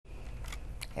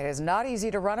It is not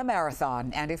easy to run a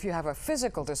marathon, and if you have a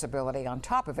physical disability on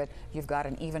top of it, you've got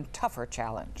an even tougher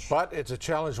challenge. But it's a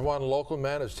challenge one local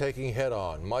man is taking head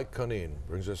on. Carter-Conneen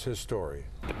brings us his story.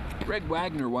 Greg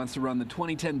Wagner wants to run the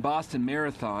 2010 Boston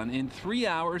Marathon in 3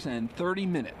 hours and 30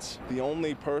 minutes. The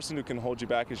only person who can hold you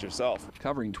back is yourself.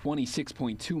 Covering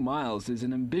 26.2 miles is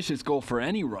an ambitious goal for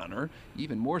any runner,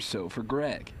 even more so for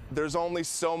Greg. There's only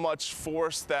so much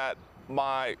force that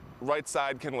my right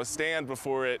side can withstand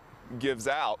before it gives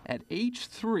out. At age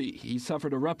 3, he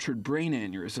suffered a ruptured brain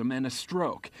aneurysm and a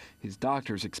stroke. His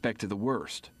doctors expected the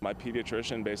worst. My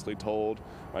pediatrician basically told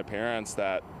my parents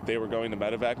that they were going to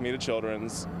medevac me to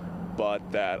Children's, but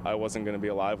that I wasn't going to be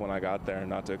alive when I got there and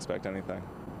not to expect anything.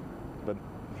 But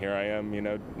here I am,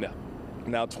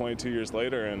 now 22 years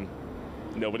later, and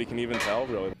nobody can even tell,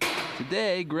 really.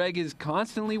 Today, Greg is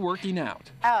constantly working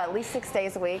out. At least 6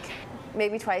 days a week.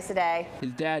 Maybe twice a day.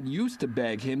 His dad used to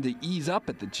beg him to ease up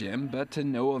at the gym, but to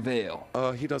no avail.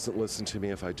 He doesn't listen to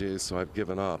me if I do, so I've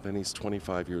given up, and he's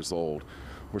 25 years old.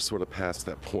 We're sort of past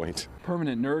that point.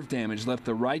 Permanent nerve damage left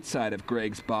the right side of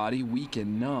Greg's body weak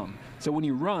and numb. So when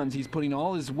he runs, he's putting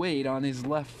all his weight on his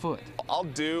left foot. I'll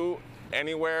do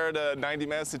anywhere to 90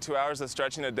 minutes to 2 hours of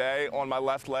stretching a day on my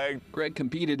left leg. Greg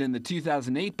competed in the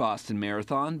 2008 Boston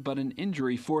Marathon, but an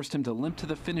injury forced him to limp to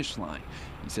the finish line.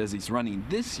 He says he's running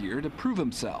this year to prove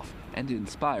himself and to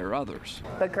inspire others.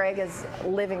 But Greg is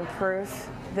living proof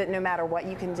that no matter what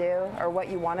you can do or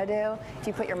what you want to do, if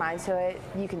you put your mind to it,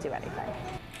 you can do anything.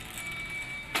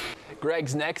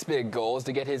 Greg's next big goal is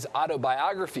to get his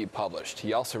autobiography published.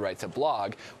 He also writes a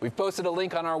blog. We've posted a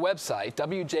link on our website,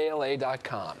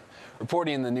 WJLA.com.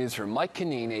 Reporting in the newsroom,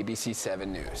 Carter-Conneen, ABC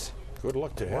 7 News. Good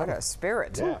luck to him. What a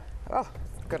spirit. Yeah. Oh,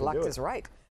 good luck is right.